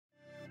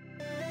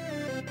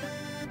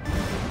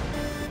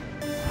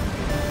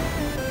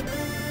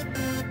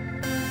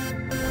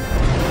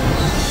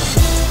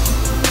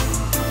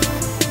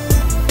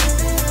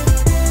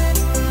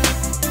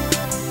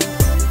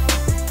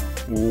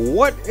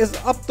What is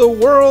up the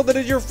world? It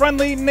is your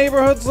friendly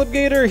neighborhood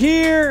Slipgator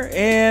here,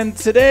 and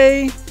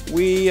today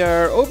we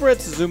are over at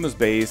Xisuma's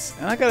base,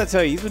 and I gotta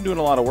tell you, he's been doing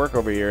a lot of work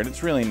over here, and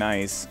it's really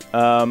nice.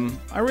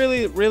 I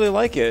really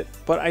like it,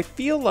 but I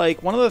feel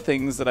like one of the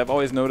things that I've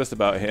always noticed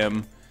about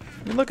him,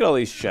 I mean, look at all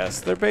these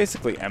chests, they're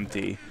basically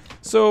empty.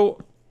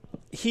 So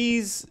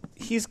he's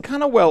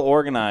kind of well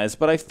organized,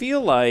 but I feel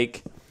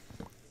like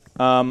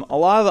a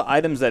lot of the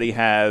items that he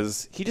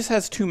just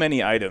has too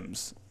many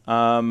items.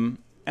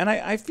 And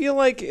I feel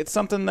like it's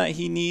something that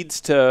he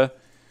needs to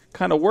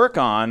kind of work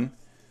on,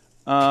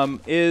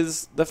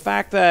 is the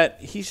fact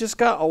that he's just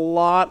got a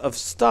lot of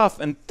stuff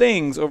and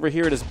things over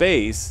here at his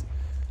base.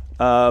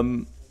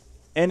 And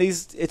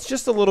it's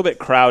just a little bit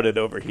crowded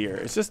over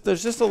here.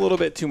 There's just a little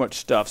bit too much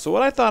stuff. So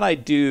what I thought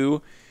I'd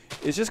do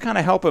is just kind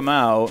of help him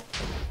out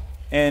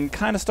and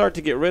kind of start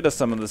to get rid of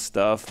some of this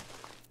stuff.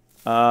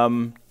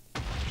 You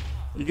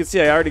can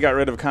see I already got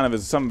rid of kind of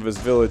some of his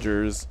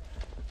villagers.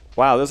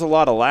 Wow, there's a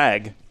lot of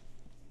lag.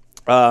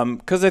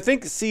 Because I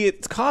think, see,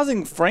 it's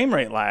causing frame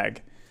rate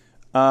lag.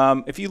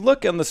 If you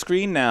look on the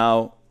screen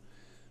now,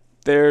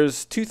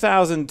 there's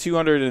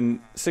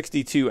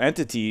 2,262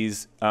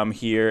 entities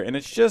here, and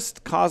it's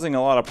just causing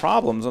a lot of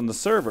problems on the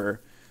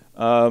server.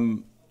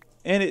 And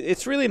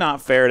it's really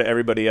not fair to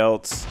everybody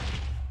else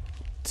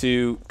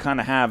to kind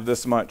of have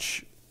this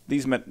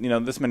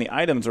many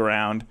items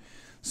around.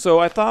 So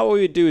I thought what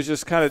we would do is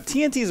just kind of,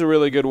 TNT is a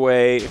really good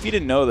way. If you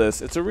didn't know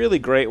this, it's a really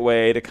great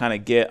way to kind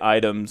of get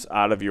items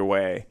out of your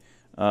way.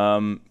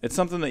 It's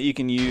something that you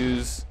can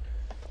use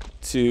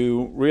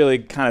to really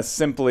kind of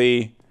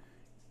simply,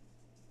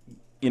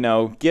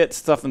 get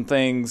stuff and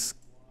things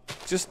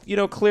just,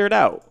 cleared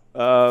out.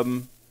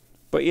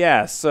 But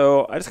yeah,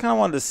 so I just kind of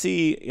wanted to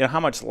see, how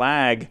much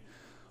lag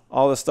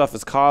all this stuff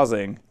is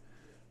causing.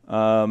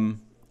 Oh,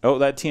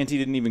 that TNT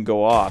didn't even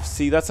go off.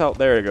 See,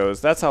 there it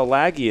goes. That's how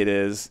laggy it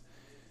is.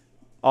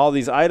 All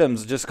these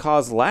items just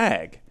cause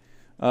lag.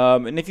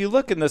 And if you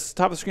look in this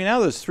top of the screen now,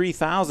 there's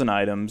 3,000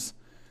 items.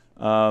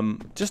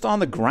 Just on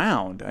the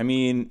ground.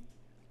 I'm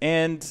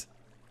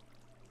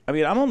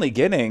only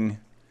getting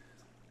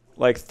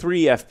like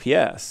 3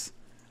 FPS,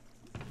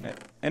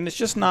 and it's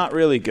just not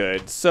really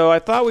good. So I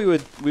thought we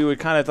would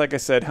kind of, like I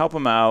said, help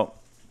him out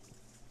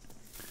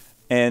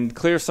and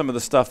clear some of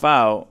the stuff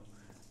out.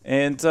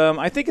 And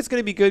I think it's going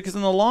to be good because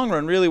in the long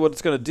run, really, what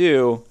it's going to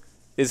do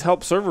is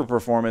help server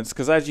performance.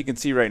 Because as you can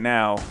see right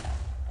now,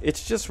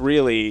 it's just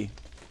running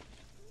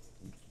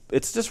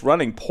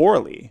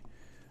poorly.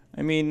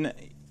 I mean,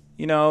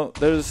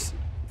 there's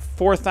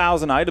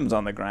 4,000 items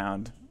on the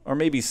ground, or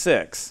maybe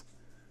 6.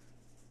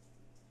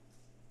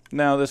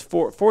 Now there's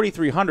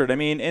 4,300. I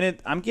mean, and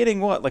I'm getting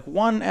what, like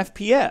 1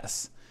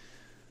 FPS.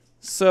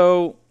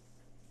 So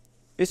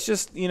it's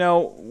just,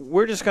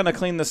 we're just gonna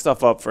clean this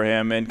stuff up for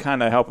him and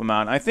kind of help him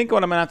out. And I think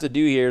what I'm gonna have to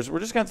do here is we're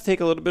just gonna have to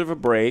take a little bit of a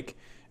break,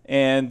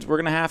 and we're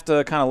gonna have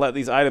to kind of let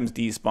these items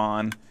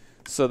despawn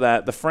so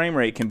that the frame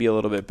rate can be a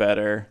little bit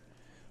better.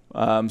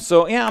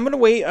 So yeah, I'm gonna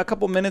wait a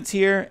couple minutes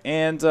here,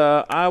 and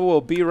I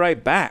will be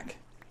right back.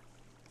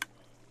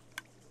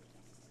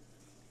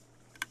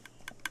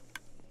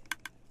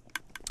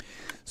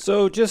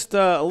 So just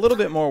a little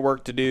bit more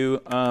work to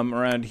do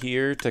around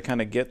here to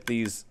kind of get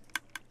these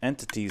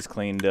entities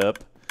cleaned up.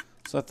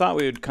 So I thought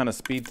we would kind of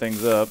speed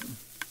things up.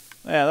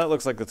 Yeah, that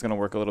looks like that's gonna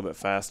work a little bit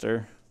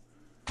faster.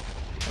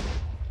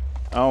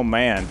 Oh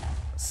man,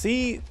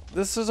 see,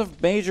 this is a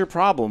major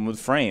problem with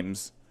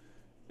frames.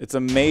 It's a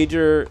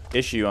major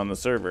issue on the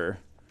server.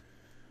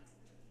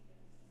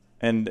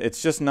 And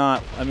it's just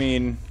not,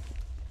 the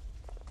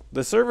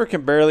server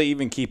can barely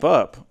even keep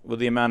up with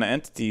the amount of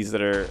entities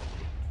that are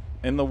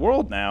in the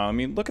world now. I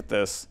mean, look at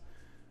this.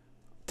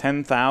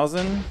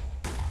 10,000?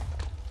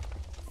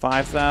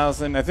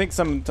 5,000? I think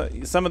some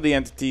of the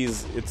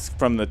entities, it's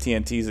from the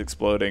TNTs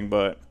exploding,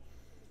 but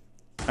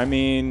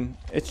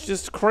it's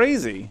just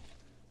crazy.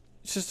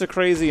 It's just a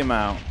crazy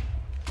amount.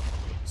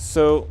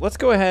 So let's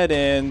go ahead,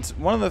 and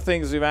one of the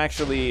things we've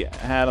actually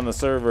had on the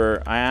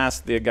server, I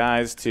asked the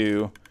guys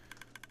to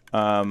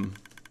go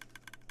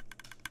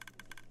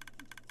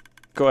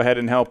ahead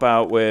and help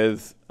out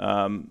with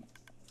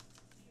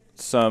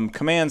some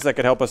commands that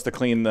could help us to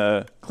clean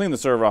the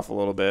server off a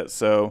little bit.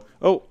 So,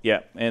 oh yeah,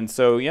 and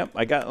so yep,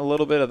 I got a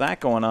little bit of that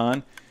going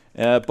on.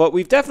 But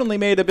we've definitely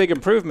made a big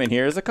improvement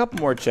here. There's a couple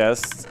more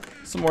chests,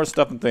 some more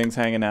stuff and things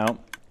hanging out.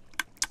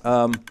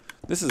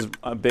 This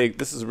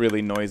is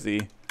really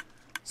noisy.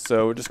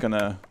 So we're just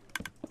gonna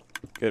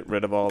get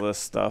rid of all this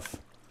stuff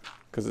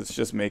because it's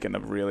just making a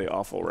really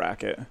awful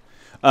racket.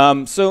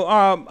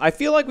 I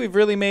feel like we've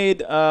really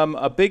made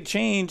a big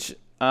change,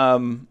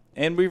 and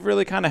we've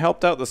really kind of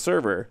helped out the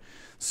server.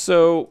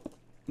 So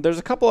there's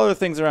a couple other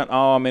things around.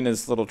 Oh, I'm in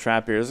his little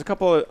trap here. There's a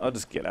couple. I'll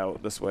just get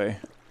out this way.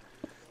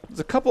 There's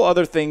a couple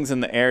other things in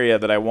the area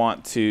that I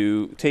want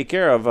to take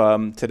care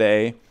of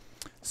today.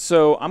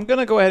 So I'm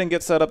gonna go ahead and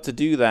get set up to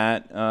do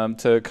that,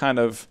 to kind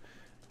of,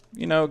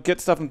 get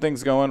stuff and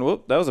things going.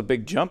 Whoop, that was a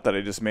big jump that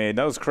I just made.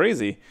 That was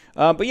crazy.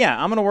 But yeah,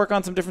 I'm going to work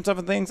on some different stuff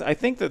and things. I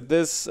think that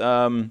this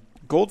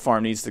gold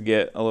farm needs to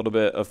get a little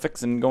bit of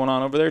fixing going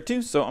on over there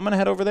too. So I'm going to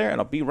head over there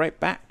and I'll be right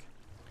back.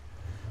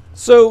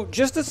 So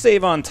just to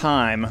save on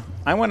time,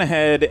 I went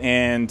ahead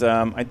and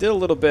I did a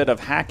little bit of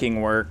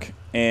hacking work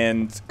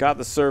and got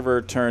the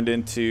server turned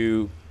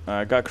into,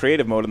 got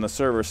creative mode in the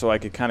server so I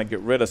could kind of get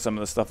rid of some of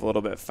the stuff a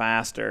little bit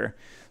faster.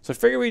 So I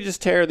figured we just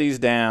tear these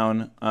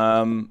down.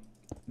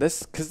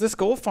 Because this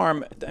gold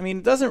farm, I mean,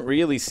 it doesn't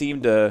really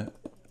seem to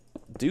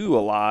do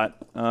a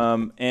lot,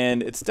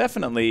 and it's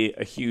definitely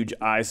a huge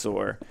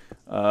eyesore.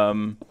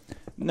 Now,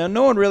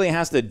 no one really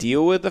has to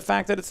deal with the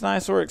fact that it's an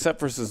eyesore except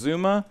for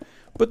Xisuma,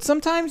 but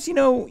sometimes, you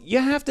know, you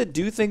have to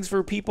do things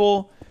for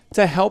people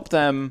to help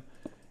them.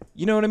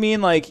 You know what I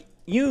mean? Like,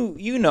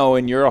 you know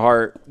in your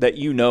heart that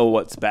you know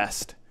what's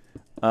best,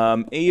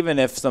 even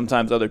if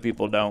sometimes other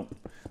people don't.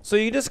 So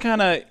you just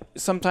kind of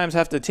sometimes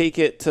have to take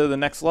it to the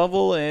next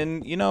level,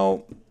 and, you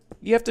know,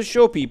 you have to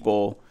show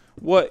people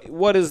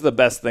what is the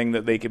best thing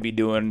that they could be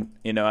doing,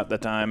 you know, at the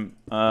time.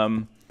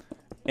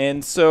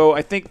 And so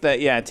I think that,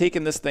 yeah,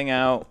 taking this thing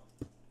out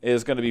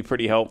is going to be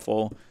pretty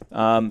helpful.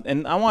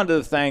 And I wanted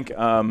to thank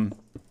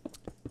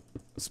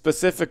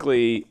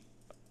specifically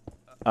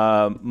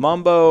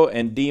Mumbo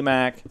and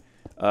DMAC,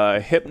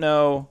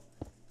 Hypno,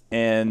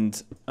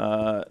 and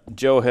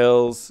Joe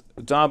Hills,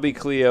 Zombie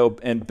Cleo,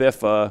 and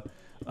Biffa,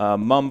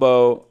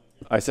 Mumbo,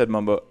 I said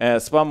Mumbo,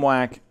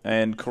 Spumwack,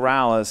 and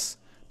Corrales.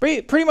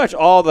 Pretty much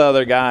all the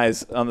other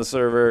guys on the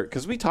server,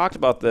 because we talked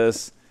about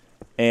this,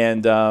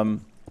 and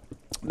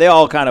they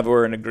all kind of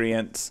were in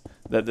agreement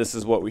that this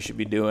is what we should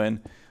be doing.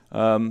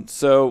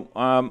 So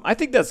I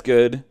think that's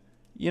good,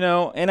 you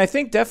know, and I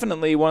think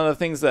definitely one of the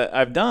things that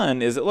I've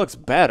done is it looks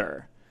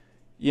better.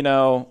 You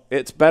know,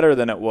 it's better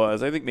than it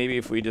was. I think maybe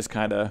if we just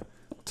kind of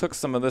took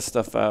some of this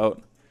stuff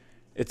out,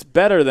 it's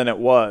better than it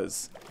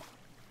was.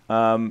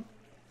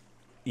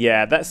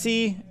 Yeah,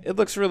 it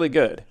looks really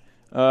good.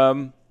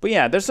 But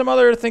yeah, there's some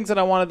other things that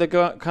I wanted to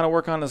go kind of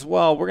work on as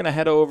well. We're gonna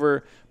head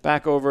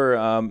back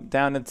over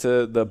down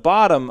into the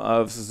bottom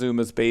of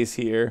Xizuma's base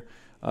here,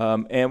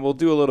 and we'll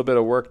do a little bit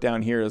of work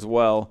down here as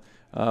well.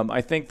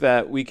 I think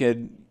that we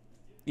could,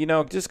 you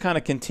know, just kind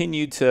of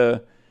continue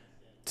to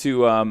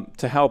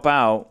help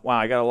out. Wow,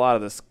 I got a lot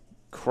of this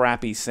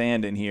crappy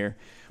sand in here,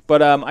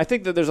 but I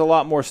think that there's a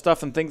lot more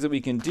stuff and things that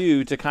we can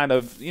do to kind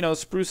of, you know,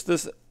 spruce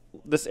this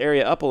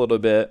area up a little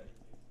bit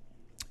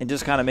and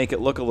just kind of make it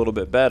look a little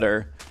bit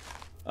better.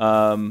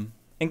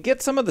 And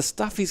get some of the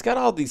stuff. He's got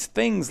all these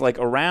things like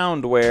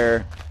around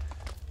where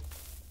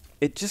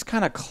it just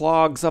kind of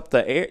clogs up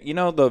the air, you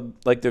know,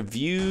 the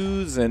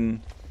views,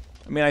 and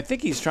I mean, I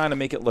think he's trying to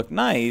make it look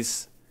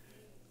nice,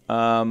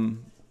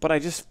 but I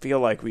just feel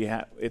like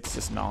it's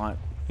just not,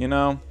 you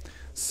know.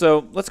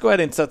 So let's go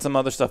ahead and set some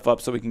other stuff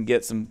up so we can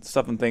get some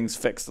stuff and things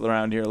fixed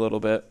around here a little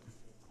bit.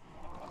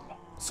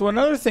 So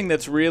another thing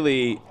that's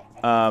really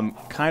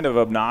kind of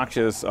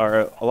obnoxious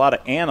are a lot of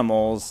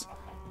animals.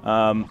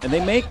 And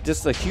they make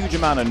just a huge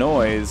amount of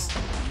noise,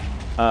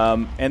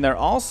 and they're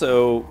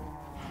also,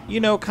 you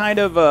know, kind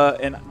of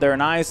they're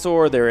an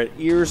eyesore, they're an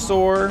ear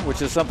sore,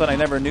 which is something I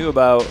never knew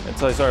about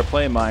until I started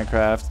playing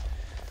Minecraft.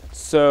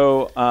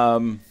 So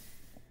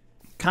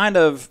kind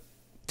of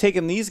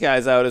taking these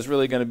guys out is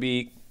really going to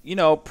be, you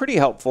know, pretty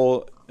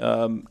helpful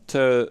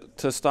to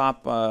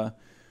stop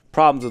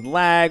problems with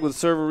lag with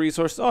server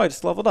resources. Oh, I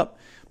just leveled up.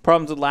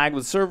 Problems with lag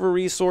with server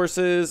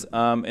resources,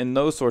 and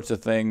those sorts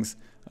of things.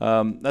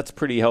 That's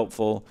pretty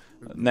helpful.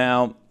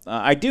 Now,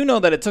 I do know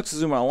that it took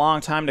Xisuma a long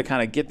time to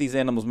kind of get these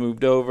animals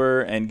moved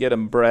over and get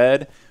them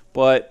bred,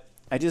 but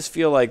I just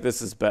feel like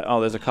this is better. Oh,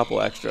 there's a couple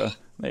extra.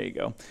 There you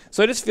go.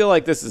 So I just feel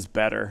like this is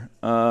better.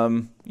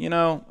 You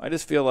know, I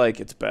just feel like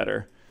it's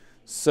better.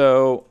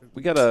 So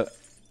we got to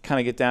kind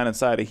of get down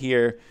inside of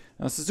here.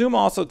 Now, Xisuma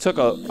also took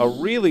a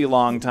really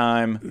long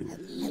time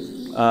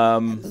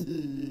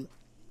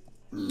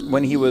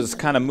when he was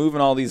kind of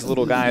moving all these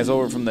little guys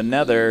over from the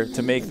nether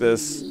to make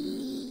this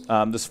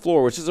this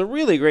floor, which is a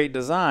really great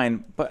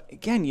design. But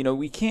again, you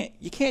know, you can't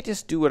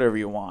just do whatever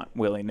you want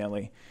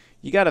willy-nilly.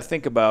 You got to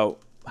think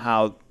about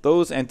how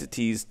those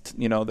entities,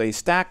 you know, they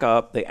stack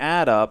up, they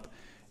add up,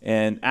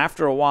 and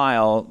after a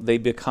while they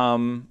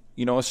become,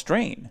 you know, a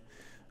strain.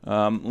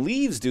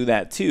 Leaves do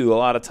that too. A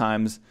lot of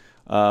times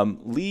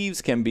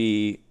leaves can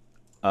be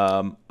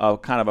a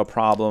kind of a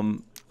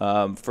problem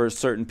for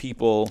certain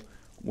people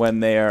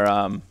when they're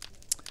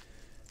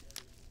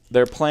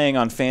playing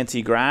on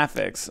fancy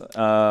graphics.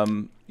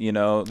 You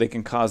know, they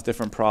can cause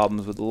different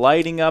problems with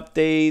lighting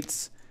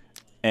updates,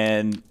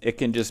 and it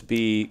can just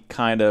be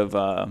kind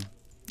of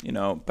you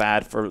know,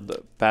 bad for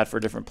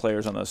different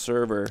players on the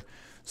server.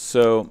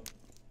 So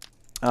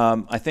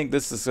I think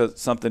this is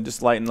something,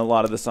 just lighting a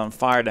lot of this on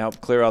fire to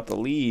help clear out the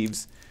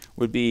leaves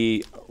would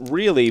be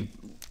really,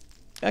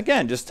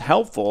 again, just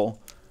helpful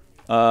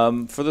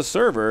for the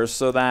server,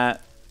 so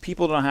that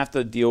people don't have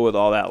to deal with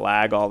all that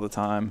lag all the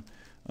time.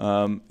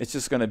 It's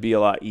just going to be a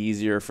lot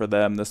easier for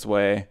them this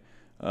way.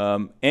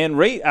 And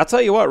I'll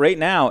tell you what, right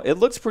now it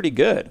looks pretty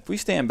good. If we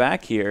stand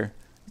back here,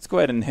 let's go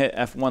ahead and hit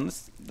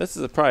F1. This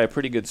is probably a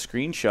pretty good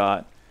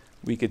screenshot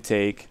we could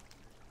take.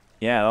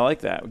 Yeah, I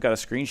like that. We got a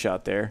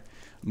screenshot there.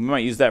 We might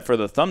use that for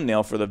the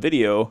thumbnail for the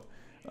video.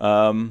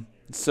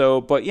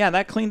 But yeah,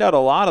 that cleaned out a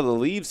lot of the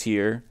leaves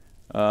here.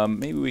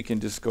 Maybe we can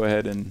just go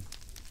ahead and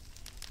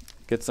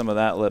get some of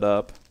that lit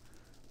up.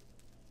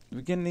 Do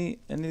we get any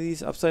of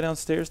these upside down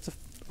stairs?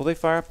 Will they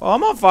fire up? Oh,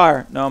 I'm on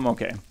fire. No, I'm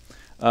okay.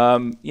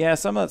 Yeah,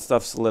 some of that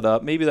stuff's lit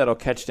up. Maybe that'll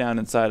catch down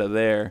inside of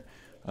there.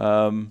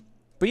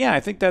 But yeah, I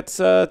think that's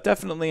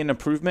definitely an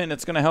improvement, and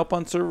it's going to help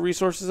on server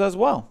resources as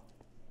well.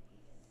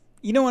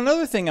 You know,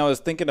 another thing I was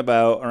thinking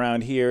about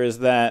around here is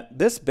that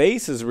this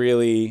base is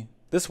really,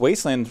 this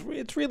wasteland,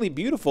 it's really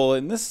beautiful,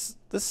 and this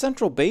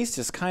central base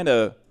just kind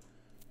of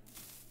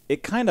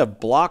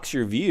blocks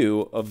your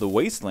view of the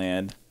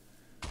wasteland.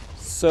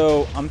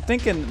 So I'm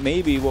thinking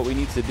maybe what we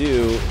need to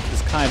do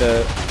is kind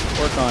of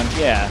work on,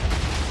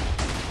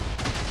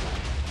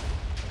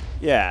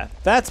 yeah,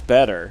 that's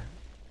better.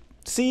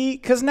 See,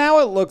 because now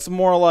it looks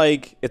more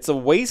like it's a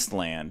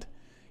wasteland.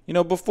 You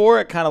know, before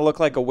it kind of looked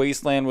like a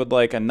wasteland with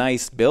like a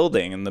nice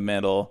building in the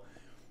middle.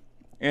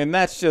 And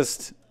that's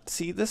just,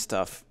 see, this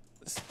stuff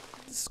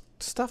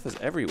is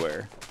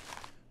everywhere.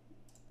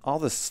 All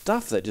this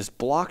stuff that just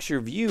blocks your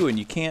view, and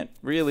you can't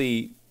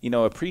really, you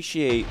know,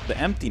 appreciate the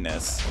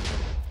emptiness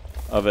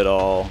of it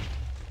all.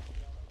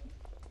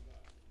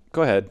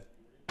 Go ahead.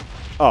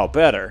 Oh,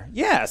 better.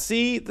 Yeah,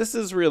 see, this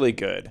is really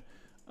good.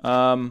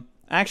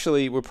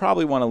 Actually, we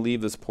probably want to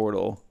leave this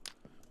portal.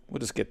 We'll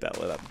just get that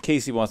lit up in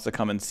case he wants to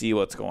come and see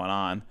what's going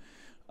on.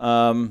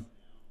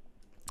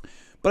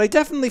 But I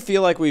definitely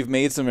feel like we've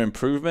made some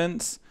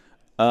improvements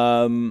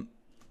in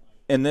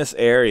this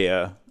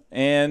area.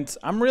 And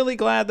I'm really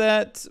glad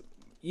that,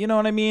 you know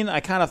what I mean? I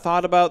kind of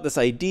thought about this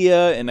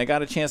idea, and I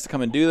got a chance to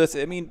come and do this.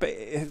 I mean,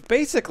 it's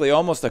basically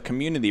almost a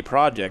community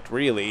project,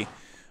 really,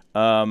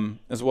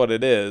 is what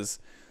it is.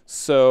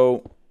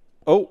 So,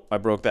 oh, I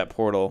broke that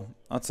portal.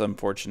 That's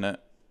unfortunate.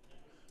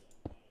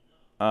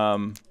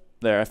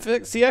 There, I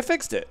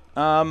fixed it.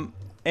 And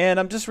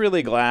I'm just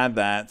really glad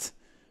that,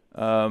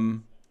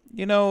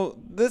 you know,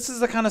 this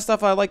is the kind of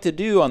stuff I like to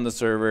do on the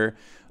server.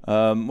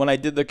 When I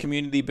did the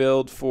community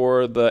build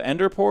for the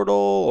Ender portal,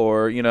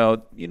 or you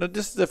know,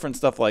 just different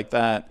stuff like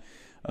that.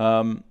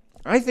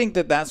 I think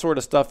that sort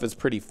of stuff is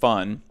pretty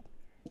fun.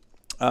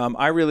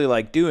 I really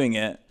like doing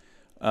it,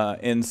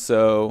 and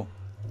so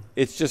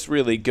it's just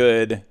really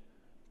good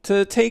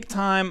to take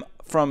time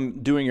from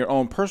doing your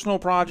own personal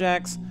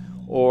projects,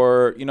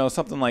 or you know,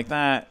 something like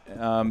that,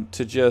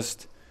 to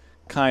just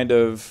kind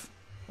of,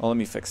 well, let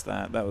me fix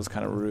that. That was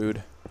kind of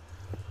rude.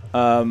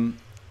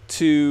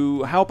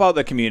 To help out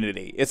the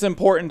community. It's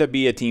important to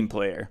be a team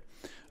player.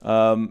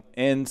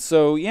 And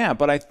so, yeah,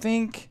 but I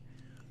think,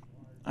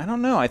 I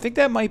don't know, I think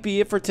that might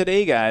be it for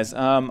today, guys.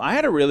 I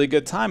had a really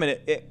good time, and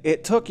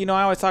it took, you know,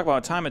 I always talk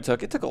about how time it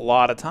took a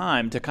lot of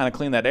time to kind of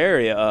clean that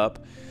area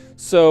up.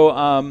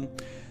 So,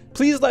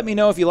 please let me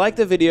know if you like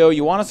the video,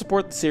 you want to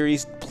support the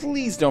series.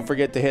 Please don't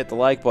forget to hit the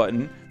like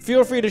button.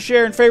 Feel free to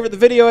share and favorite the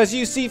video as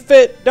you see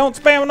fit. Don't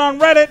spam it on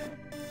Reddit.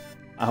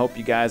 I hope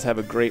you guys have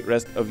a great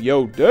rest of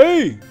your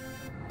day.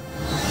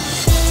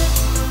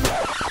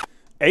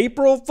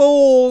 April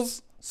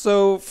Fools!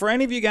 So, for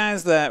any of you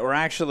guys that were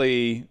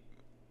actually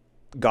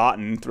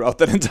gotten throughout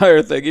that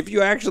entire thing, if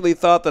you actually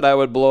thought that I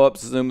would blow up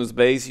Xisuma's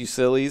base, you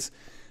sillies,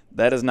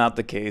 that is not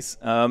the case.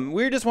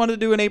 We just wanted to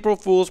do an April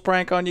Fool's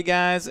prank on you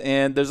guys,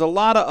 and there's a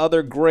lot of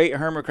other great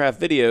HermitCraft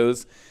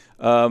videos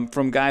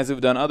from guys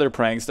who've done other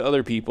pranks to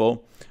other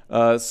people.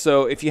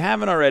 So, if you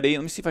haven't already,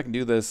 let me see if I can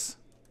do this.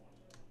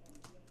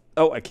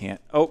 Oh, I can't.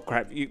 Oh,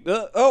 crap.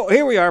 Oh,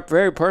 here we are.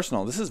 Very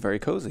personal. This is very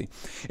cozy.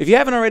 If you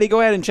haven't already,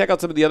 go ahead and check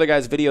out some of the other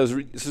guys' videos.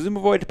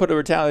 Xisumavoid put a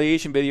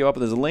retaliation video up,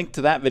 and there's a link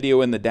to that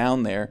video in the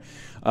down there.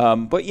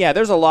 But yeah,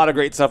 there's a lot of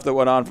great stuff that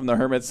went on from the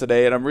Hermits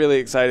today, and I'm really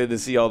excited to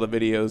see all the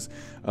videos.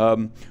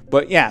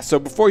 But yeah, so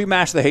before you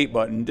mash the hate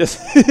button, just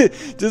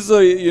so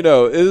you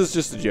know, it was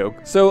just a joke.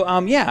 So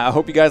yeah, I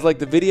hope you guys liked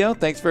the video.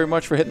 Thanks very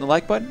much for hitting the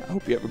like button. I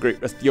hope you have a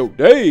great rest of your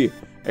day.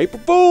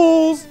 April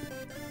Fools!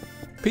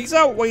 Peace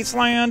out,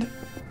 Wasteland!